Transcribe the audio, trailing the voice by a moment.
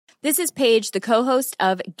This is Paige, the co-host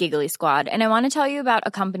of Giggly Squad, and I want to tell you about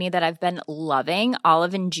a company that I've been loving,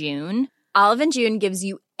 Olive & June. Olive & June gives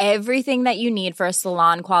you everything that you need for a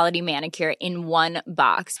salon-quality manicure in one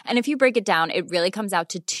box. And if you break it down, it really comes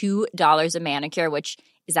out to $2 a manicure, which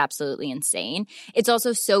is absolutely insane. It's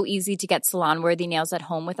also so easy to get salon-worthy nails at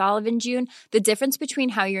home with Olive & June. The difference between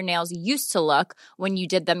how your nails used to look when you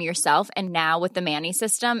did them yourself and now with the Mani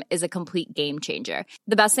system is a complete game changer.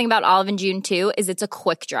 The best thing about Olive & June, too, is it's a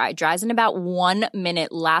quick dry. Dries in about 1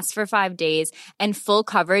 minute, lasts for 5 days, and full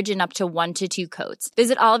coverage in up to 1 to 2 coats.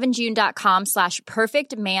 Visit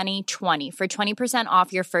oliveandjune.com/perfectmani20 for 20%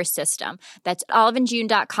 off your first system. That's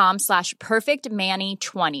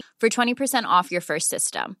oliveandjune.com/perfectmani20 for 20% off your first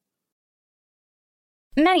system.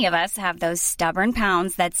 Many of us have those stubborn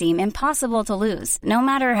pounds that seem impossible to lose, no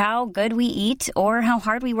matter how good we eat or how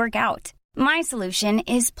hard we work out. My solution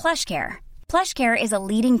is PlushCare. PlushCare is a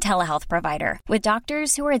leading telehealth provider with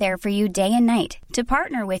doctors who are there for you day and night to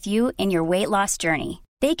partner with you in your weight loss journey.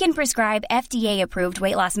 They can prescribe FDA-approved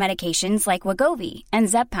weight loss medications like Wegovy and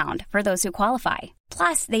Zepbound for those who qualify.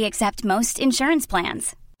 Plus, they accept most insurance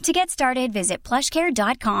plans. To get started, visit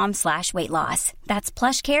plushcare.com/weightloss. That's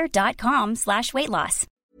plushcare.com/weightloss.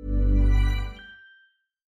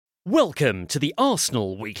 Welcome to the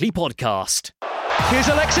Arsenal Weekly Podcast. Here's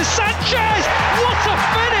Alexis Sanchez! What a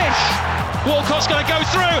finish! Walcott's going to go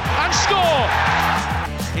through and score!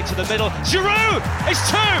 Into the middle, Giroud! It's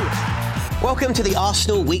 2! Welcome to the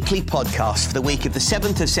Arsenal Weekly Podcast for the week of the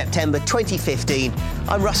 7th of September 2015.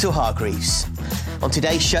 I'm Russell Hargreaves. On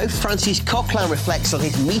today's show, Francis Coquelin reflects on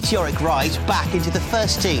his meteoric rise back into the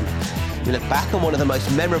first team. We look back on one of the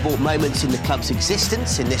most memorable moments in the club's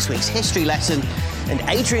existence in this week's history lesson, and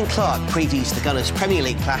Adrian Clarke previews the Gunners' Premier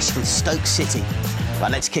League clash with Stoke City.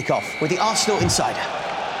 Right, let's kick off with the Arsenal Insider.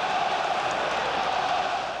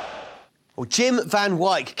 Well, Jim Van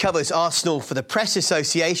Wyk covers Arsenal for the Press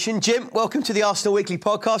Association. Jim, welcome to the Arsenal Weekly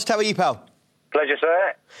Podcast. How are you, pal? Pleasure,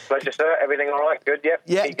 sir. Everything all right? Good, yep.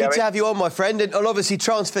 Yeah, good to have you on, my friend. And obviously,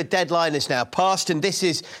 transfer deadline is now passed, and this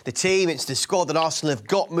is the team, it's the squad that Arsenal have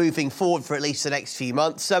got moving forward for at least the next few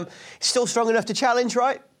months. Still strong enough to challenge,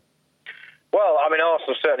 right? Well, I mean,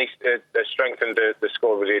 Arsenal certainly strengthened the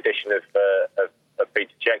squad with the addition of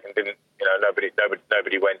Peter Cech, and nobody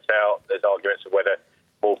went out. There's arguments of whether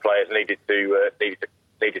more players needed to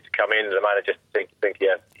come in. The manager think he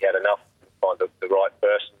had enough. Find the right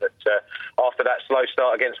person. But after that slow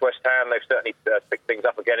start against West Ham, they've certainly picked things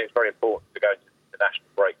up again. It's very important to go into the national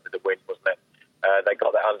break for the win, wasn't it? They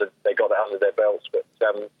got that under their belts, but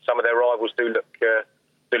some of their rivals do look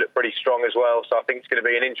pretty strong as well. So I think it's going to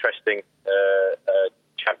be an interesting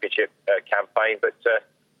championship campaign. But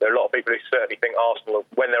there are a lot of people who certainly think Arsenal,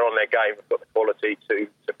 when they're on their game, have got the quality to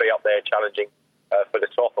be up there challenging for the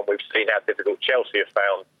top. And we've seen how difficult Chelsea have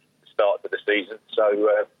found start to the season. So,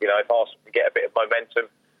 if Arsenal can get a bit of momentum,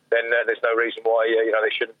 then there's no reason why, they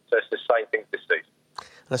shouldn't sustain things this season.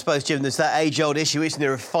 And I suppose, Jim, there's that age-old issue, isn't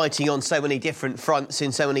there, of fighting on so many different fronts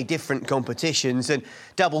in so many different competitions, and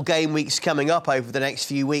double game weeks coming up over the next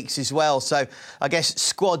few weeks as well. So I guess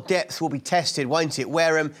squad depth will be tested, won't it?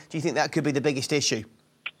 Wareham, do you think that could be the biggest issue?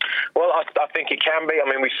 Well, I think it can be. I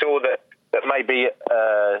mean, we saw that maybe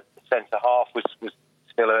centre-half was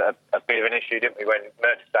still a bit of an issue, didn't we, when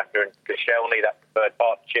Mertesacker and Koscielny, that preferred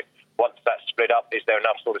partnership, once that's split up, is there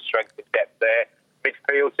enough sort of strength and depth there?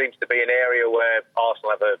 Midfield seems to be an area where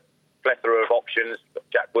Arsenal have a plethora of options.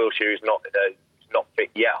 Jack Wilshere is not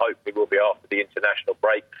fit yet, hopefully will be after the international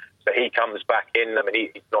break. So he comes back in. I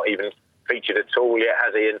mean, he's not even featured at all yet,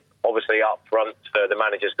 has he? And obviously up front, the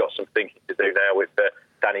manager's got some thinking to do now with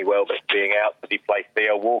Danny Welbeck being out. Does he play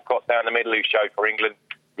Theo Walcott down the middle, who showed for England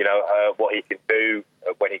what he can do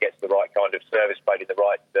when he gets the right kind of service, played in the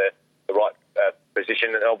right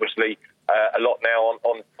position, and obviously a lot now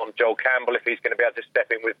on Joel Campbell if he's going to be able to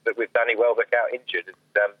step in with Danny Welbeck out injured. And,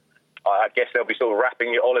 I guess they'll be sort of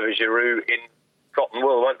wrapping Oliver Giroud in cotton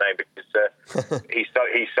wool, won't they? Because he's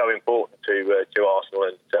so important to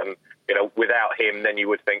Arsenal, and without him, then you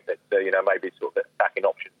would think that maybe sort of attacking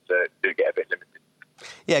options do get a bit limited.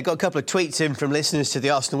 Yeah, got a couple of tweets in from listeners to the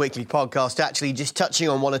Arsenal Weekly Podcast, actually just touching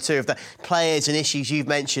on one or two of the players and issues you've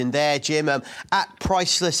mentioned there, Jim. At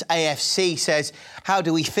Priceless AFC says, how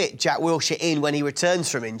do we fit Jack Wilshere in when he returns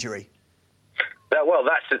from injury? Well,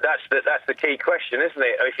 that's the key question, isn't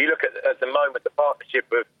it? If you look at the moment, the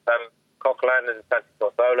partnership of Coquelin and Santi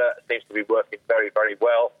Cazorla seems to be working very, very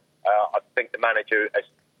well. I think the manager has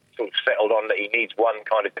sort of settled on that he needs one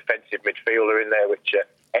kind of defensive midfielder in there, which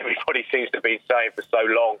everybody seems to be saying for so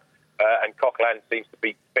long, and Coquelin seems to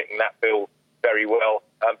be fitting that bill very well.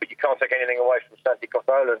 But you can't take anything away from Santi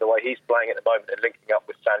Cazorla and the way he's playing at the moment and linking up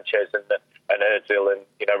with Sanchez and Ozil and,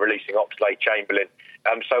 releasing Oxlade-Chamberlain.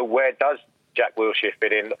 So where does Jack Wilshere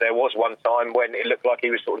fit in? There was one time when it looked like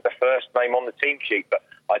he was sort of the first name on the team sheet, but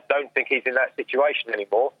I don't think he's in that situation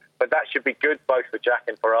anymore. But that should be good both for Jack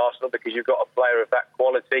and for Arsenal, because you've got a player of that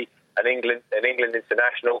quality, an England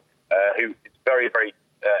international who is very, very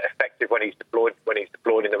effective when he's deployed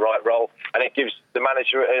in the right role, and it gives the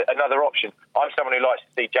manager another option. I'm someone who likes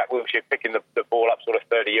to see Jack Wilshere picking the ball up sort of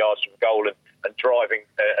 30 yards from goal and driving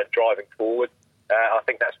forward. I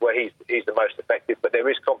think that's where he's the most effective. But there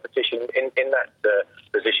is competition in that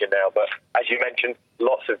position now. But as you mentioned,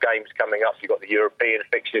 lots of games coming up. You've got the European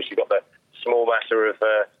fixtures. You've got the small matter of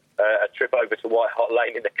a trip over to White Hart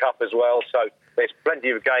Lane in the Cup as well. So there's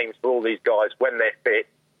plenty of games for all these guys when they're fit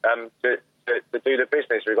to do the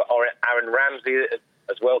business. We've got Aaron Ramsey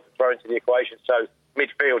as well to throw into the equation. So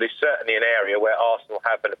midfield is certainly an area where Arsenal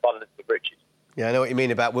have an abundance of riches. Yeah, I know what you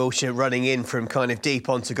mean about Wilshere running in from kind of deep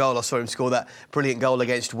onto goal. I saw him score that brilliant goal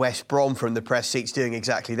against West Brom from the press seats, doing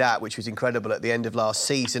exactly that, which was incredible at the end of last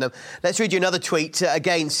season. Let's read you another tweet,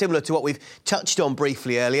 again, similar to what we've touched on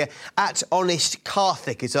briefly earlier. At Honest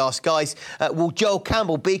Karthik has asked, guys, will Joel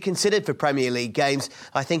Campbell be considered for Premier League games?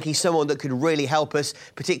 I think he's someone that could really help us,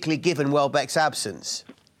 particularly given Welbeck's absence.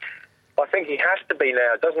 I think he has to be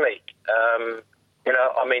now, doesn't he?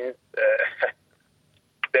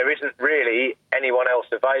 There isn't really anyone else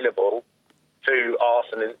available to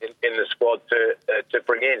Arsenal in the squad to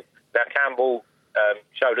bring in. Now, Campbell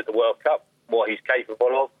showed at the World Cup what he's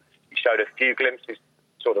capable of. He showed a few glimpses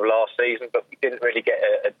sort of last season, but we didn't really get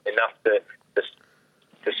enough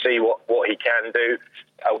to see what he can do.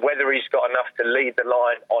 Whether he's got enough to lead the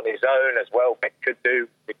line on his own, as Welbeck could do,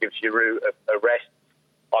 to give Giroud a rest,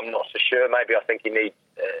 I'm not so sure. Maybe I think he needs,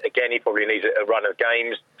 he probably needs a run of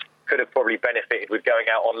games. Could have probably benefited with going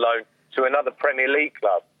out on loan to another Premier League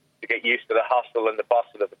club to get used to the hustle and the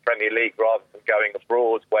bustle of the Premier League rather than going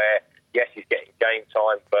abroad where, yes, he's getting game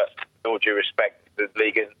time, but with all due respect, the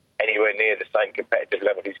league isn't anywhere near the same competitive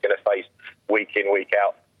level he's going to face week in, week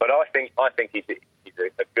out. But I think he's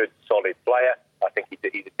a good, solid player. I think he's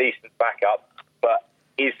a decent backup. But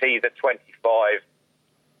is he the 25,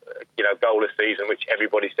 goal a season, which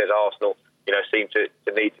everybody says Arsenal seem to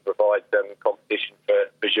need to provide competition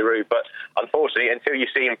for Giroud. But unfortunately, until you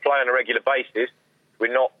see him play on a regular basis,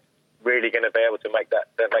 we're not really going to be able to make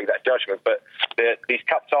that judgment. But these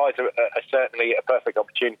cup ties are certainly a perfect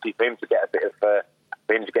opportunity for him to get a bit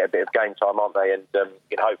of game time, aren't they? And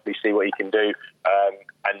hopefully see what he can do.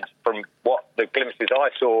 And from what the glimpses I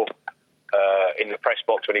saw in the press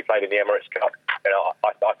box when he played in the Emirates Cup,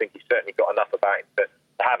 I think he's certainly got enough about him to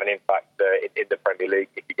have an impact in the Premier League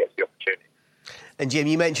if he gets the opportunity. And Jim,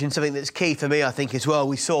 you mentioned something that's key for me, I think, as well.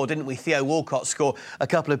 We saw, didn't we, Theo Walcott score a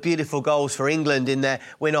couple of beautiful goals for England in their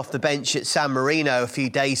win off the bench at San Marino a few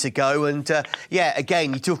days ago. And,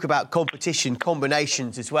 again, you talk about competition,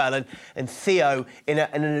 combinations as well. And Theo, in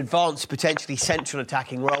an advanced, potentially central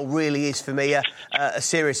attacking role, really is, for me, a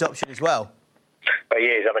serious option as well. But he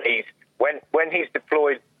is. I mean, when he's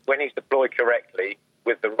deployed correctly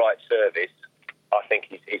with the right service, I think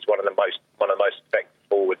he's one of the most effective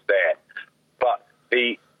forwards there. But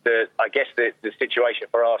I guess the situation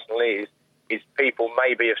for Arsenal is people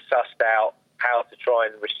maybe have sussed out how to try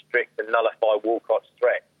and restrict and nullify Walcott's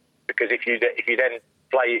threat. Because if you then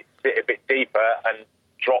sit a bit deeper and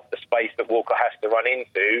drop the space that Walcott has to run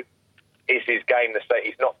into, is his game the same?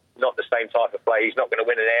 He's not the same type of player. He's not going to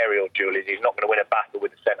win an aerial duel. He's not going to win a battle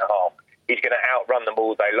with the centre half. He's going to outrun them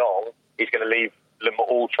all day long. He's going to leave them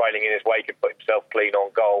all trailing in his wake and put himself clean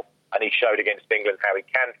on goal. And he showed against England how he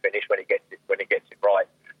can finish when he gets it right.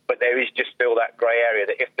 But there is just still that grey area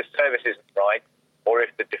that if the service isn't right, or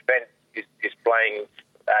if the defence is playing,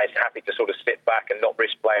 is happy to sort of sit back and not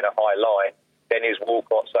risk playing a high line, then is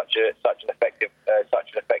Walcott such an effective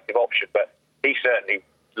option. But he certainly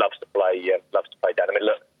loves to play down. I mean,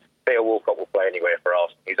 look, Theo Walcott will play anywhere for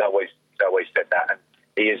Arsenal. He's always said that, and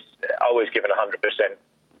he is always given 100%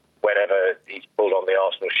 whenever he's pulled on the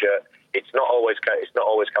Arsenal shirt. It's not always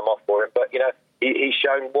come off for him, but he's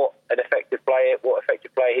shown what effective player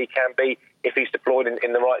he can be if he's deployed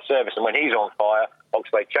in the right service. And when he's on fire,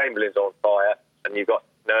 Oxlade-Chamberlain's on fire, and you've got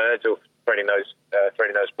Ozil threading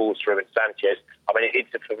those balls through, and Sanchez. I mean,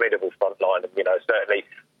 it's a formidable front line, and certainly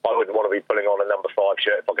I wouldn't want to be pulling on a number 5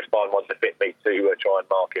 shirt if I could find one to fit me to try and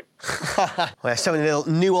mark him. Well, so many little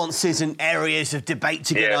nuances and areas of debate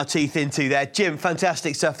to get our teeth into there. Jim,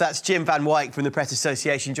 fantastic stuff. That's Jim Van Wyk from the Press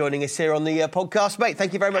Association joining us here on the podcast, mate.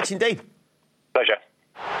 Thank you very much indeed. Pleasure.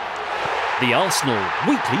 The Arsenal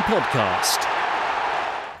Weekly Podcast.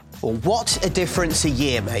 Well, what a difference a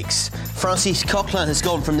year makes. Francis Coquelin has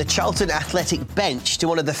gone from the Charlton Athletic bench to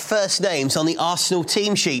one of the first names on the Arsenal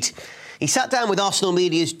team sheet. He sat down with Arsenal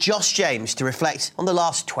Media's Josh James to reflect on the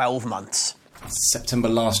last 12 months. September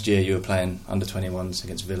last year you were playing under-21s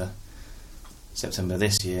against Villa. September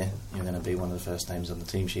this year you're going to be one of the first names on the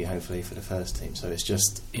team sheet, hopefully, for the first team. So it's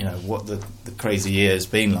just, what the crazy year has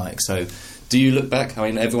been like. So do you look back? I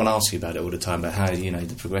mean, everyone asks you about it all the time, about how,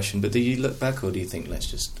 the progression, but do you look back, or do you think let's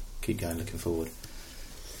just keep going, looking forward?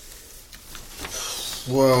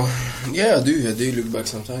 Well, yeah, I do look back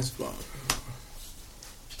sometimes, but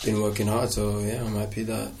been working hard, so yeah, I'm happy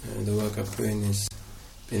that the work I've put in is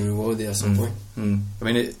been rewarded at some point. I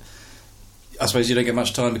mean, I suppose you don't get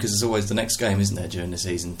much time because there's always the next game, isn't there, during the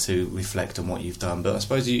season to reflect on what you've done. But I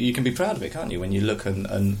suppose you can be proud of it, can't you, when you look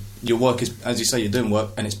and your work is, as you say, you're doing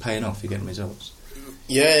work and it's paying off, you're getting results.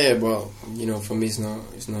 Yeah, but for me it's not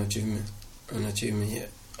an achievement yet.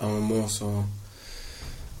 I want more, so,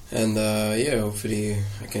 and hopefully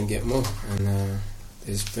I can get more, and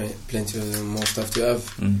there's plenty of more stuff to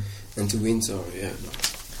have and to win. So yeah,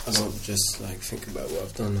 I don't just think about what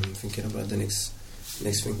I've done. I'm thinking about the next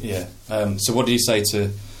thing. Yeah. So what do you say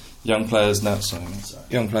to young players now?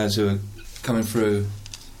 Young players who are coming through.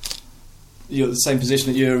 You're at the same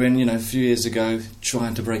position that you were in, a few years ago,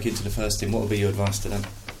 trying to break into the first team. What would be your advice to them?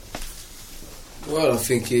 Well, I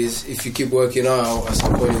think is if you keep working out, at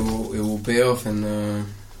some point it will pay off, and I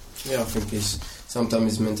think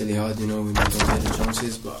sometimes it's mentally hard, we don't get the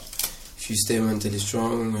chances, but if you stay mentally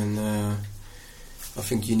strong, and I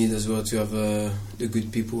think you need as well to have the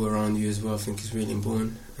good people around you as well. I think it's really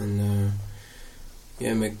important, and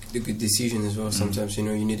make the good decision as well. Sometimes you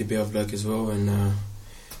need a bit of luck as well, and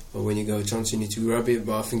but when you get a chance, you need to grab it.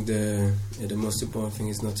 But I think the most important thing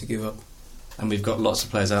is not to give up. And we've got lots of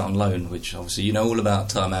players out on loan, which obviously all about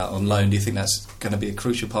time out on loan. Do you think that's going to be a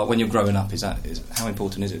crucial part when you're growing up? How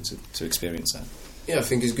important is it to experience that? Yeah, I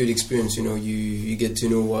think it's good experience. You get to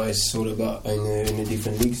know what it's all about in the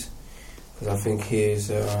different leagues. Because I think here it's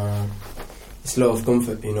a lot of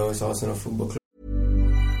comfort. It's Arsenal Football Club.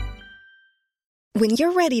 When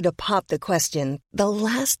you're ready to pop the question, the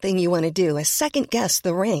last thing you want to do is second guess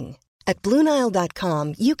the ring. At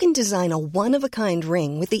BlueNile.com, you can design a one-of-a-kind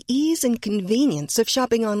ring with the ease and convenience of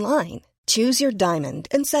shopping online. Choose your diamond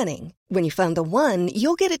and setting. When you find the one,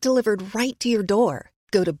 you'll get it delivered right to your door.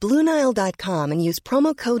 Go to BlueNile.com and use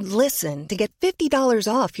promo code LISTEN to get $50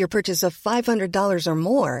 off your purchase of $500 or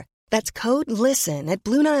more. That's code LISTEN at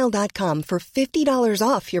BlueNile.com for $50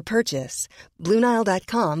 off your purchase.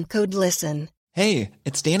 BlueNile.com, code LISTEN. Hey,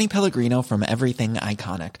 it's Danny Pellegrino from Everything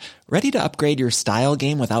Iconic. Ready to upgrade your style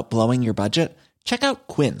game without blowing your budget? Check out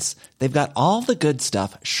Quince. They've got all the good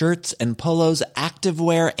stuff, shirts and polos,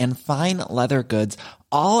 activewear, and fine leather goods,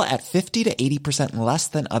 all at 50 to 80% less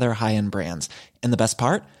than other high-end brands. And the best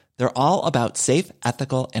part? They're all about safe,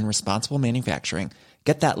 ethical, and responsible manufacturing.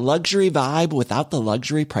 Get that luxury vibe without the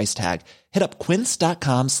luxury price tag. Hit up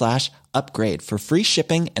quince.com/upgrade for free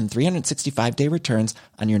shipping and 365-day returns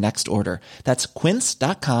on your next order. That's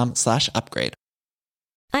quince.com/upgrade.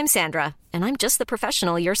 I'm Sandra, and I'm just the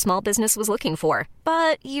professional your small business was looking for.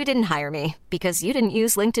 But you didn't hire me because you didn't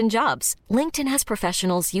use LinkedIn Jobs. LinkedIn has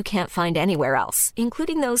professionals you can't find anywhere else,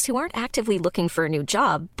 including those who aren't actively looking for a new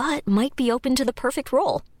job, but might be open to the perfect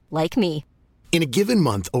role, like me. In a given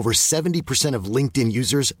month, over 70% of LinkedIn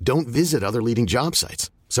users don't visit other leading job sites.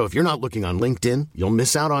 So if you're not looking on LinkedIn, you'll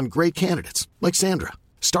miss out on great candidates like Sandra.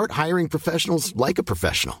 Start hiring professionals like a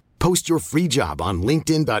professional. Post your free job on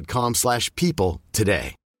linkedin.com/people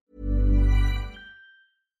today.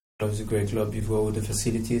 It's a great club. You've got all the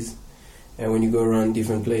facilities, and when you go around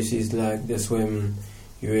different places, that's when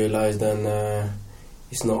you realise that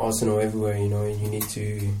it's not Arsenal everywhere. You need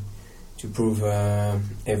to prove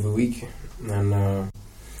every week. And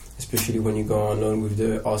especially when you go on loan with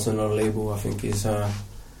the Arsenal label, I think is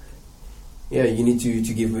you need to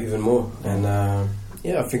give even more. And I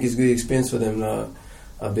think it's a good experience for them.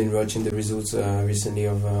 I've been watching the results recently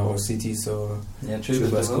of our City, so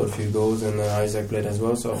Chuba scored a few goals and Isaac played as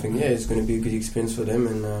well. So I think it's going to be a good experience for them,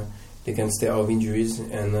 and they can stay out of injuries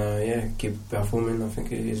and keep performing. I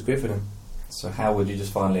think it's great for them. So how would you,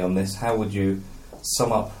 just finally on this, how would you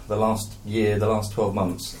sum up the last year, the last 12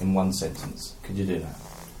 months in one sentence? Could you do that?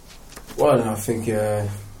 Well, I think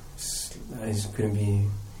it's going to be...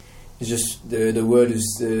 It's just the word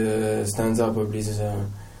stands out probably is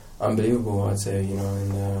unbelievable, I'd say,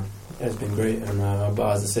 and it's been great. And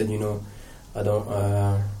but as I said, I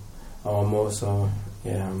want more, so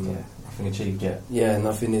nothing achieved yet. Yeah,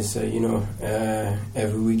 nothing is,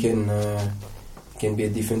 every weekend can be a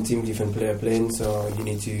different team, different player playing, so you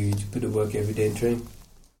need to put the work every day and train.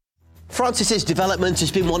 Francis's development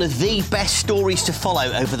has been one of the best stories to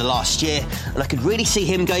follow over the last year, and I could really see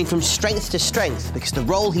him going from strength to strength because the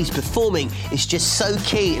role he's performing is just so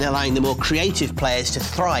key in allowing the more creative players to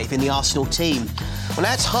thrive in the Arsenal team. Well,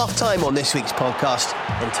 now it's half-time on this week's podcast,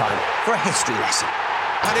 and time for a history lesson.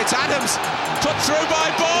 And it's Adams, put through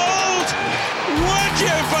by Bold! Would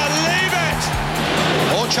you believe it?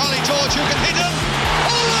 Or Charlie George who can hit him.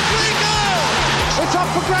 Oh, Rodrigo! It's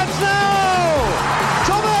up for grabs now!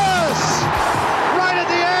 Thomas! Right at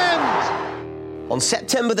the end! On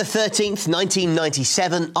September the 13th,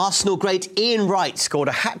 1997, Arsenal great Ian Wright scored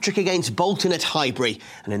a hat-trick against Bolton at Highbury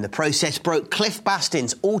and in the process broke Cliff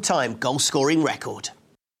Bastin's all-time goal-scoring record.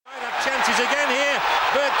 Chances again here.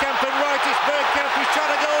 Bergkamp and Wright. It's Bergkamp who's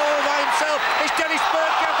trying to go all by himself. It's Dennis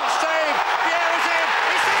Bergkamp and save. The air is in.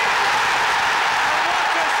 It's in! And what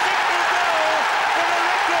a simple goal for the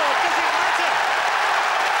record. Does it matter?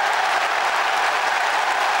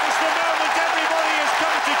 It's the moment everybody has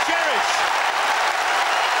come to cherish.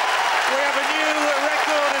 We have a new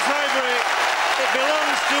record at Highbury. It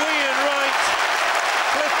belongs to Ian Wright.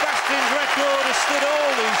 Cliff Bastin's record has stood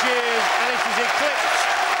all these years and it is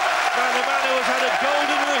eclipsed by the man who has had a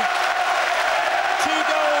golden week. 2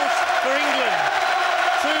 goals for England,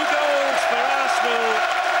 2 goals for Arsenal.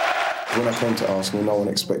 When I came to Arsenal, no one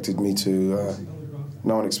expected me to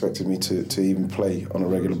even play on a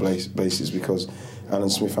regular basis because Alan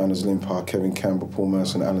Smith, Anders Limpar, Kevin Campbell, Paul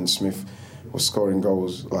Merson, Alan Smith were scoring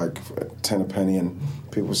goals like 10 a penny, and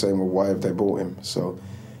people were saying, well, why have they bought him? So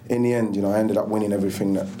in the end, I ended up winning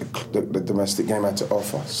everything that the domestic game had to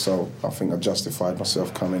offer. So I think I justified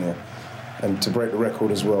myself coming here. And to break the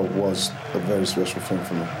record as well was a very special thing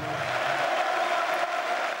for me.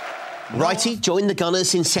 Wrighty joined the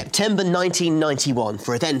Gunners in September 1991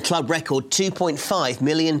 for a then club record £2.5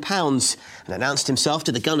 million and announced himself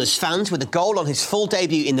to the Gunners fans with a goal on his full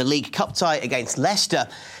debut in the League Cup tie against Leicester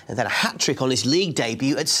and then a hat-trick on his league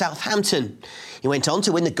debut at Southampton. He went on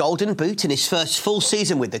to win the Golden Boot in his first full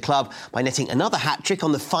season with the club by netting another hat-trick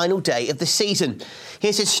on the final day of the season.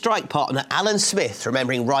 Here's his strike partner Alan Smith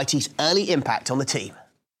remembering Wrighty's early impact on the team.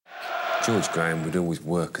 George Graham would always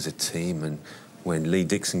work as a team, and when Lee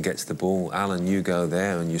Dixon gets the ball, Alan, you go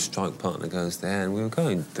there and your strike partner goes there, and we were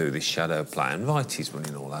going through this shadow play and Wrighty's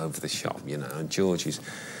running all over the shop, and George is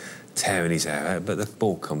tearing his hair out, but the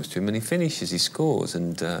ball comes to him and he finishes, he scores,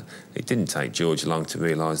 and it didn't take George long to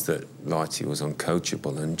realise that Wrighty was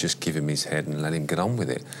uncoachable and just give him his head and let him get on with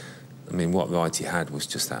it. I mean, what Wrighty had was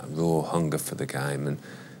just that raw hunger for the game and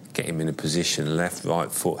get him in a position, left,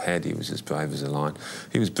 right, foot, head, he was as brave as a lion.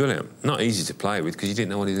 He was brilliant. Not easy to play with because you didn't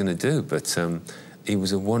know what he was going to do, but he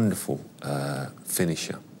was a wonderful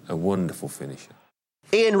finisher, a wonderful finisher.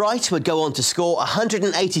 Ian Wright would go on to score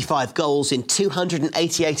 185 goals in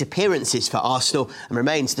 288 appearances for Arsenal and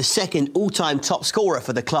remains the second all-time top scorer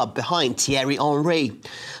for the club behind Thierry Henry.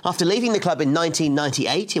 After leaving the club in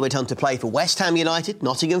 1998, he went on to play for West Ham United,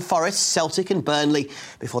 Nottingham Forest, Celtic and Burnley,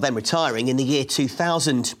 before then retiring in the year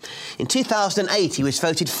 2000. In 2008, he was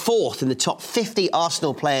voted 4th in the top 50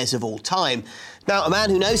 Arsenal players of all time. Now, a man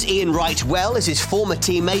who knows Ian Wright well is his former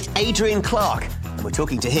teammate Adrian Clarke, and we're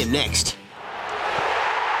talking to him next.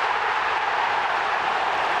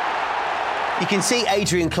 You can see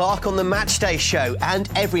Adrian Clarke on the Matchday show and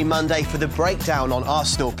every Monday for the breakdown on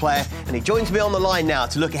Arsenal player. And he joins me on the line now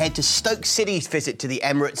to look ahead to Stoke City's visit to the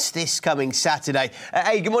Emirates this coming Saturday.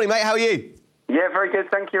 Hey, good morning, mate. How are you? Yeah, very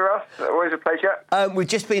good. Thank you, Ross. Always a pleasure. We've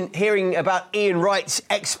just been hearing about Ian Wright's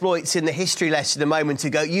exploits in the history lesson a moment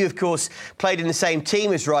ago. You, of course, played in the same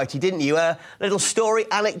team as Wrighty, didn't you? A little story,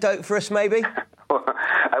 anecdote for us, maybe?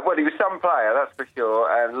 Well, he was some player, that's for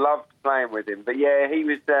sure, and loved playing with him. But yeah, he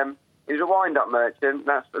was a wind-up merchant,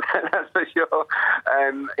 that's for sure.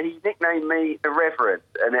 He nicknamed me the Reverend,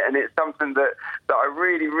 and it's something that I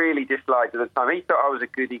really, really disliked at the time. He thought I was a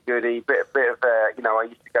goody-goody, bit of I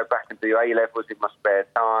used to go back and do A-levels in my spare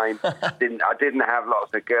time. I didn't have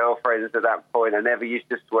lots of girlfriends at that point. I never used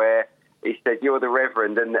to swear. He said, "You're the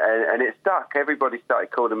Reverend," and it stuck. Everybody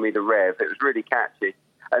started calling me the Rev. It was really catchy.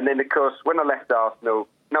 And then, of course, when I left Arsenal,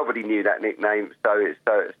 nobody knew that nickname, so I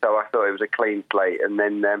thought it was a clean slate. And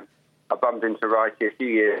then I bumped into Wrighty a few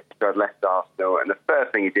years after I'd left Arsenal, and the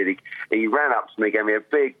first thing he did, he ran up to me, gave me a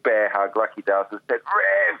big bear hug like he does, and said,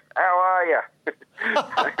 "Rev, how are you?"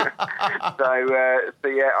 So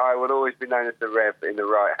yeah, I will always be known as the Rev in the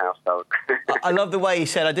Wright household. I love the way he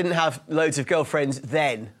said, "I didn't have loads of girlfriends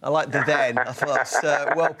then." I like the then. I thought that's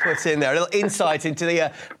well put in there. A little insight into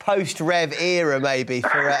the post-Rev era, maybe,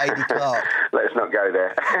 for Ady Clarke. let's not go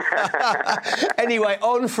there. Anyway,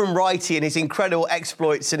 on from Wrighty and his incredible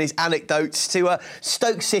exploits and his anecdotes to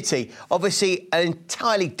Stoke City. Obviously, an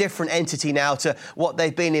entirely different entity now to what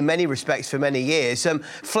they've been in many respects for many years.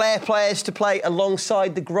 Flair players to play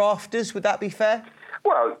alongside the grafters, would that be fair?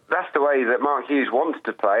 Well, that's the way that Mark Hughes wants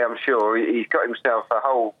to play, I'm sure. He's got himself a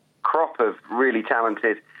whole crop of really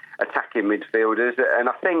talented attacking midfielders, and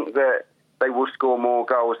I think that they will score more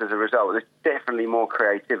goals as a result. There's definitely more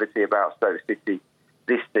creativity about Stoke City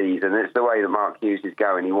this season. It's the way that Mark Hughes is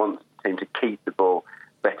going. He wants the team to keep the ball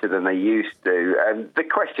better than they used to. And the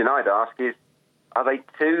question I'd ask is, are they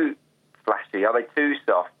too flashy? Are they too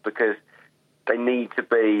soft? Because they need to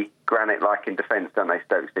be granite-like in defence, don't they,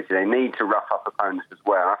 Stoke City? They need to rough up opponents as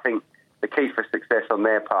well. I think the key for success on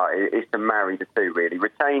their part is to marry the two, really.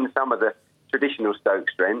 Retain some of the traditional Stoke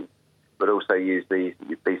strengths, but also use these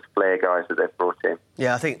flair guys that they've brought in.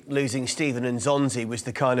 Yeah, I think losing Stephen Nzonzi was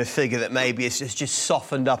the kind of figure that maybe has just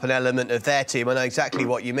softened up an element of their team. I know exactly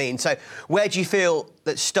what you mean. So where do you feel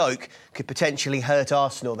that Stoke could potentially hurt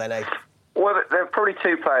Arsenal then, Abe? Well, there are probably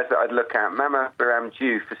two players that I'd look at. Mama Biram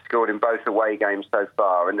Diouf has scored in both away games so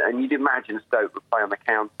far, and you'd imagine Stoke would play on the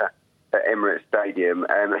counter at Emirates Stadium.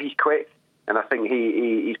 He's quick, and I think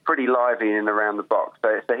he's pretty lively in and around the box.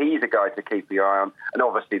 So he's a guy to keep your eye on. And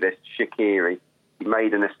obviously there's Shaqiri. He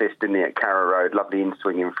made an assist, didn't he, at Carrow Road? Lovely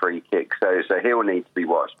in-swinging free kick. So he'll need to be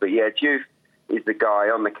watched. But yeah, Diouf is the guy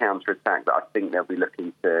on the counter-attack that I think they'll be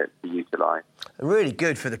looking to utilise. Really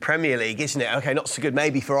good for the Premier League, isn't it? OK, not so good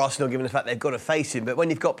maybe for Arsenal, given the fact they've got to face him. But when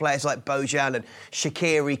you've got players like Bojan and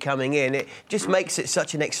Shaqiri coming in, it just makes it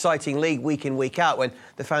such an exciting league week in, week out when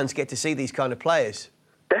the fans get to see these kind of players.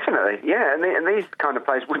 Definitely, yeah. And these kind of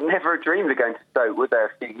players would never have dreamed of going to Stoke, would they, a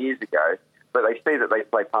few years ago? But they see that they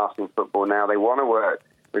play passing football now. They want to work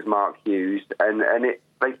with Mark Hughes, and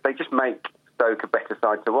they just make Stoke a better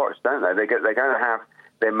side to watch, don't they? They're going to have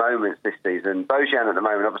their moments this season. Bojan at the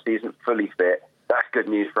moment obviously isn't fully fit. That's good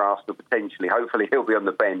news for Arsenal potentially. Hopefully he'll be on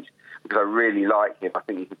the bench because I really like him. I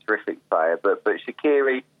think he's a terrific player. But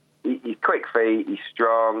Shaqiri, he's quick feet, he's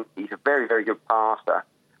strong, he's a very, very good passer,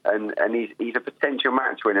 and he's a potential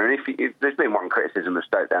match winner. And if there's been one criticism of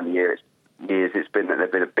Stoke down the years, it's been that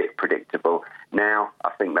they've been a bit predictable. Now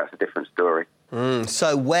I think that's a different story.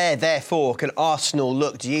 So where, therefore, can Arsenal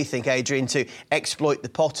look, do you think, Adrian, to exploit the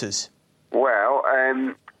Potters? Well,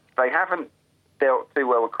 they haven't dealt too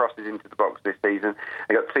well with crosses into the box this season.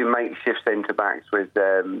 They've got two makeshift centre-backs with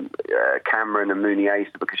Cameron and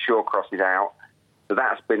Muniesa because Shawcross is out. So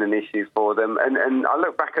that's been an issue for them. And I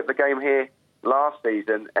look back at the game here last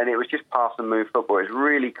season, and it was just pass and move football. It was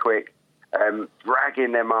really quick,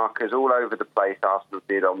 dragging their markers all over the place, Arsenal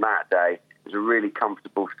did on that day. It was a really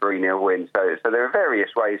comfortable 3-0 win. So there are various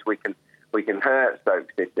ways we can hurt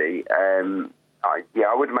Stoke City.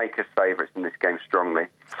 I would make us favourites in this game strongly.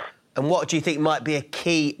 And what do you think might be a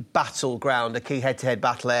key battleground, a key head-to-head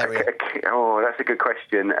battle area? Oh, that's a good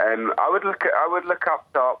question. I would look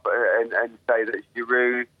up top and say that it's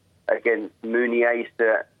Giroud against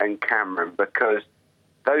Muniesa and Cameron, because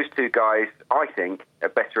those two guys, I think, are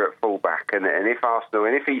better at full-back. And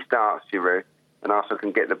if he starts Giroud, and Arsenal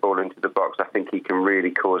can get the ball into the box, I think he can really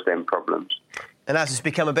cause them problems. And as it's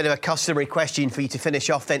become a bit of a customary question for you to finish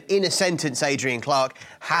off then, in a sentence, Adrian Clark,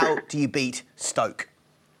 how do you beat Stoke?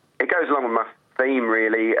 It goes along with my theme,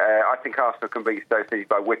 really. I think Arsenal can beat Stoke City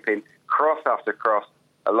by whipping cross after cross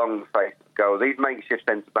along the face of goal. These makeshift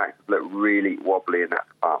centre-backs look really wobbly in that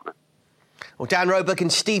department. Well, Dan Roebuck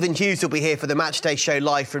and Stephen Hughes will be here for the Matchday Show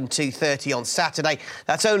live from 2:30 on Saturday.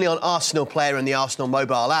 That's only on Arsenal Player and the Arsenal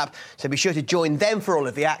mobile app, so be sure to join them for all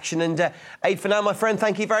of the action. And Aid, for now, my friend,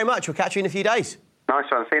 thank you very much. We'll catch you in a few days. Nice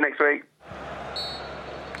one. See you next week.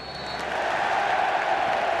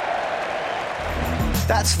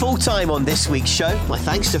 That's full time on this week's show. My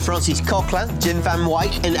thanks to Francis Coquelin, Jim Van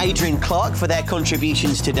Wyk and Adrian Clark for their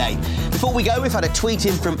contributions today. Before we go, we've had a tweet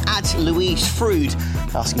in from @Louise Frood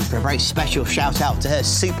asking for a very special shout out to her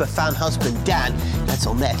super fan husband Dan. That's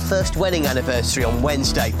on their first wedding anniversary on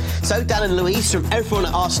Wednesday. So Dan and Louise, from everyone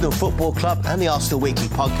at Arsenal Football Club and the Arsenal Weekly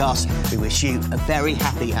Podcast, we wish you a very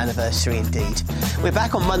happy anniversary indeed. We're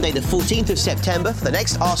back on Monday the 14th of September for the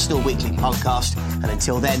next Arsenal Weekly Podcast. And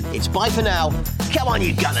until then, it's bye for now. Come on,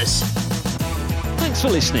 you Gunners. Thanks for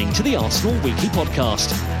listening to the Arsenal Weekly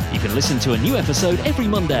Podcast. You can listen to a new episode every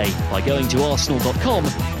Monday by going to arsenal.com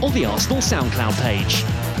or the Arsenal SoundCloud page.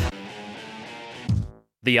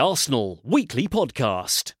 The Arsenal Weekly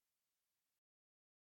Podcast.